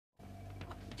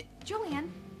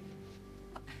Julian,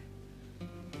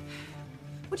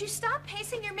 would you stop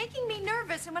pacing? You're making me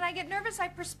nervous, and when I get nervous, I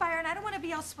perspire, and I don't want to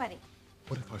be all sweaty.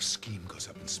 What if our scheme goes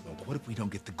up in smoke? What if we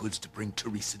don't get the goods to bring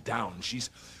Teresa down? She's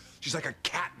like a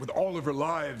cat with all of her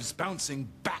lives, bouncing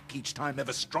back each time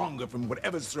ever stronger from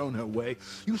whatever's thrown her way.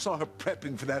 You saw her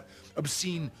prepping for that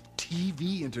obscene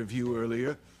TV interview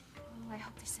earlier. Oh, I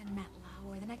hope they send Matt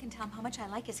Lauer. Then I can tell him how much I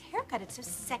like his haircut. It's so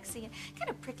sexy and kind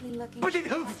of prickly looking. But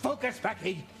focus,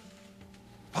 Becky!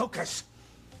 Focus!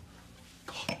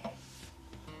 God.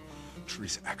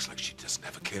 Teresa acts like she doesn't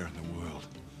have a care in the world.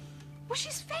 Well,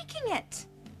 she's faking it.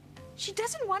 She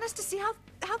doesn't want us to see how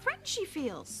threatened she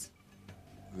feels.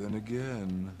 Then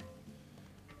again,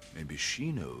 maybe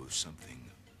she knows something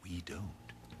we don't.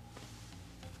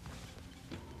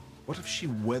 What if she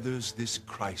weathers this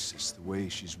crisis the way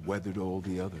she's weathered all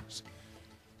the others?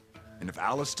 And if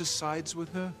Alistair sides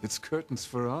with her, it's curtains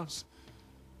for us.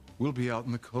 We'll be out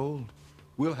in the cold.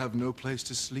 We'll have no place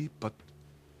to sleep but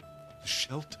the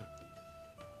shelter.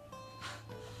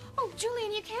 Oh,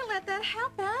 Julian, you can't let that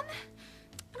happen.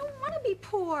 I don't want to be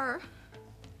poor.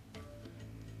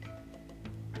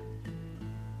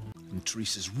 And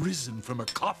Teresa's risen from her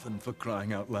coffin, for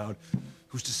crying out loud.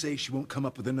 Who's to say she won't come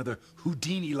up with another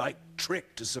Houdini-like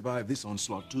trick to survive this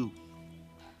onslaught, too?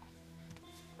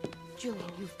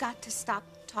 Julian, you've got to stop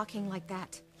talking like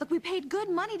that. Look, we paid good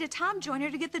money to Tom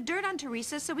Joyner to get the dirt on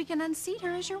Teresa so we can unseat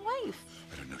her as your wife.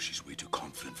 I don't know, she's way too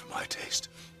confident for my taste.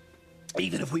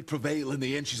 Even if we prevail in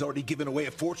the end, she's already given away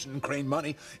a fortune in Crane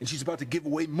money, and she's about to give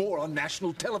away more on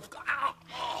national television.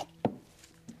 Oh,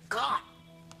 God!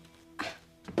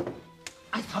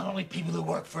 I thought only people who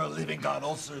work for a living got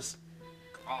ulcers.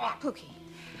 Pookie,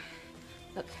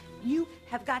 look, you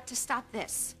have got to stop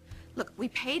this. Look, we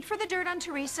paid for the dirt on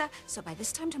Teresa, so by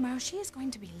this time tomorrow, she is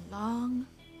going to be long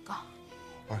gone.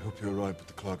 I hope you're right, but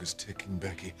the clock is ticking,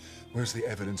 Becky. Where's the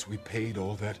evidence we paid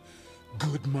all that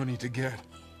good money to get?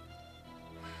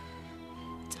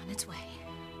 It's on its way.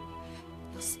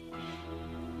 You'll see.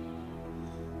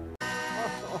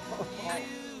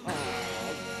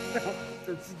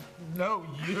 It's no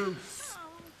use.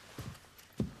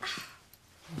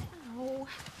 Oh.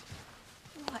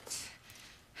 What?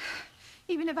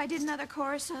 Even if I did another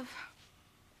chorus of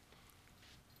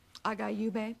I Got You,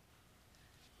 Babe?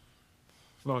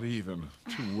 Not even.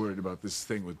 Too worried about this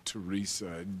thing with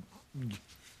Teresa.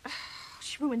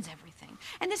 She ruins everything.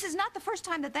 And this is not the first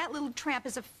time that little tramp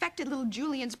has affected little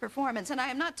Julian's performance, and I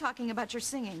am not talking about your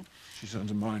singing. She's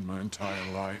undermined my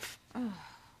entire life. Oh,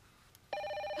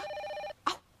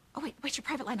 wait, your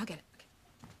private line. I'll get it. Okay.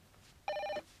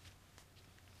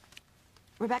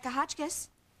 Rebecca Hotchkiss.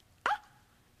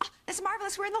 It's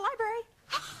marvelous. We're in the library.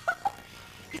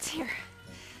 It's here.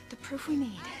 The proof we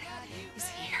need is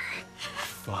here.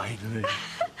 Finally.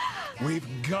 We've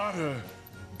got her,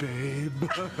 babe.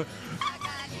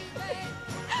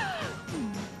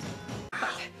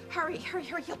 Hurry.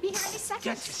 You'll be here any second.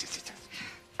 Yes.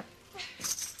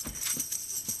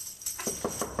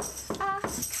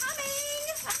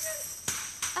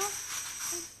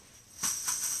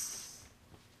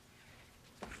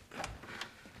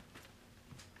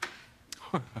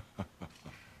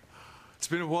 It's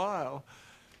been a while.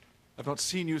 I've not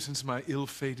seen you since my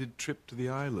ill-fated trip to the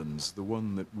islands, the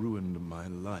one that ruined my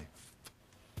life.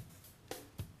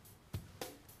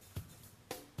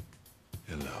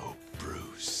 Hello,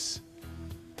 Bruce.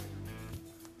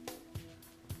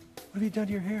 What have you done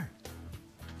to your hair?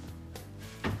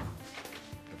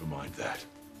 Never mind that.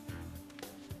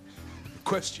 The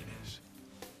question is,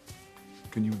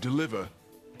 can you deliver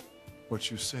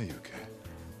what you say you can?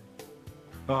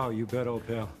 Oh, you bet, old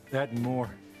pal. That and more.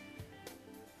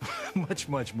 Much,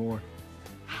 much more.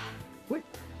 Wait.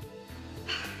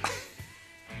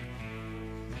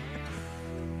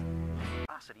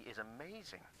 Velocity is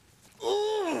amazing.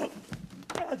 Oh!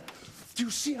 God. Do you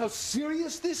see how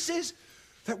serious this is?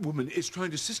 That woman is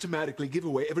trying to systematically give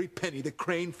away every penny the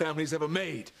Crane family's ever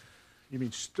made. You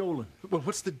mean stolen? Well,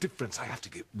 what's the difference? I have to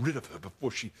get rid of her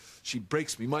before she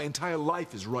breaks me. My entire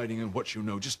life is riding on what you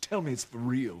know. Just tell me it's for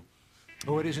real.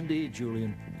 Oh, it is indeed,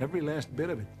 Julian. Every last bit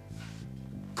of it.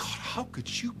 God, how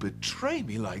could you betray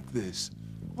me like this?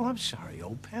 Well, I'm sorry,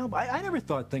 old pal. I never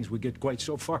thought things would get quite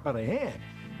so far out of hand.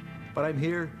 But I'm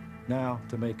here now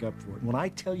to make up for it. When I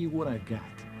tell you what I've got,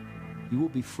 you will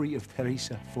be free of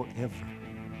Teresa forever.